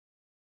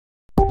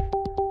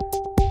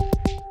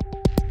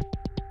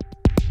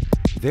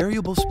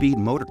Variable speed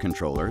motor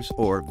controllers,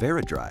 or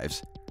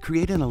varidrives,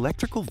 create an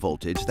electrical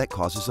voltage that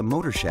causes a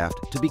motor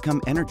shaft to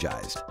become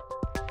energized.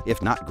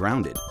 If not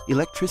grounded,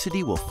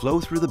 electricity will flow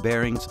through the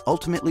bearings,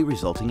 ultimately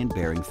resulting in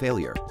bearing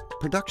failure,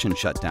 production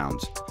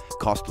shutdowns,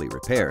 costly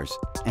repairs,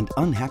 and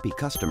unhappy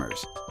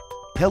customers.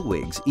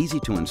 Helwig's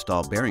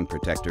easy-to-install bearing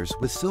protectors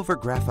with silver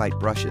graphite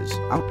brushes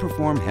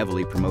outperform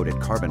heavily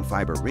promoted carbon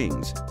fiber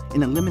rings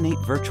and eliminate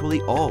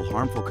virtually all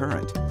harmful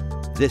current.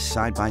 This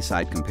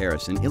side-by-side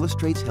comparison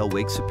illustrates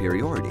Helwig's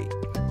superiority.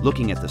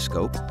 Looking at the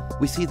scope,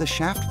 we see the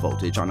shaft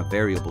voltage on a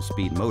variable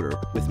speed motor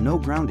with no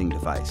grounding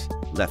device.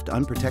 Left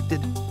unprotected,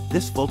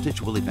 this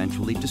voltage will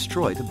eventually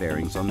destroy the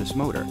bearings on this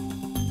motor.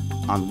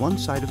 On one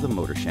side of the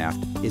motor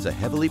shaft is a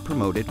heavily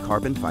promoted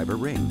carbon fiber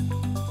ring.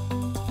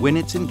 When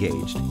it's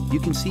engaged, you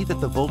can see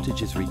that the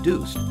voltage is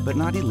reduced but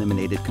not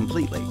eliminated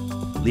completely,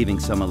 leaving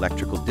some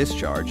electrical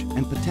discharge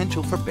and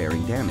potential for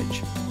bearing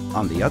damage.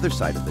 On the other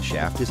side of the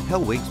shaft is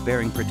Helwig's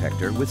bearing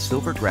protector with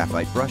silver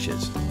graphite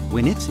brushes.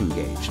 When it's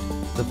engaged,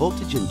 the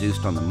voltage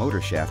induced on the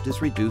motor shaft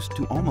is reduced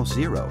to almost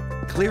zero,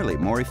 clearly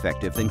more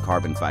effective than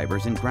carbon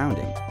fibers in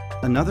grounding.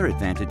 Another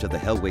advantage of the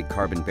Helwig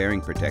Carbon bearing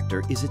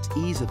protector is its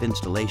ease of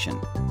installation,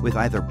 with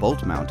either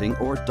bolt mounting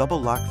or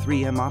double lock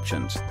 3M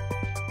options.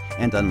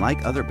 And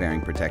unlike other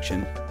bearing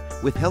protection,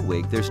 with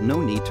Helwig there's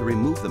no need to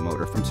remove the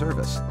motor from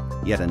service.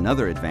 Yet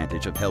another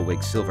advantage of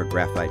Helwig's silver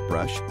graphite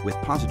brush with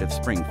positive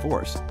spring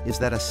force is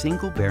that a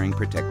single bearing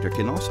protector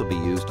can also be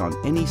used on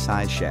any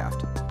size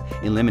shaft,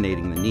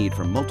 eliminating the need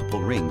for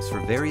multiple rings for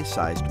various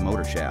sized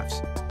motor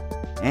shafts.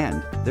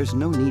 And there's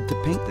no need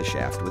to paint the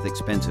shaft with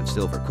expensive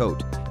silver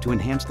coat to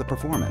enhance the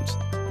performance.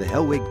 The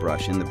Helwig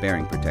brush in the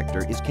bearing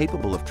protector is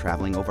capable of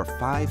traveling over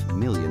 5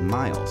 million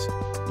miles.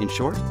 In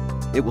short,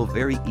 it will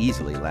very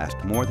easily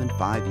last more than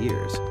 5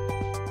 years.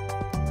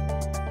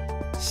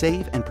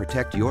 Save and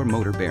protect your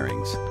motor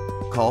bearings.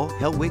 Call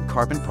Helwig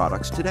Carbon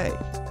Products today.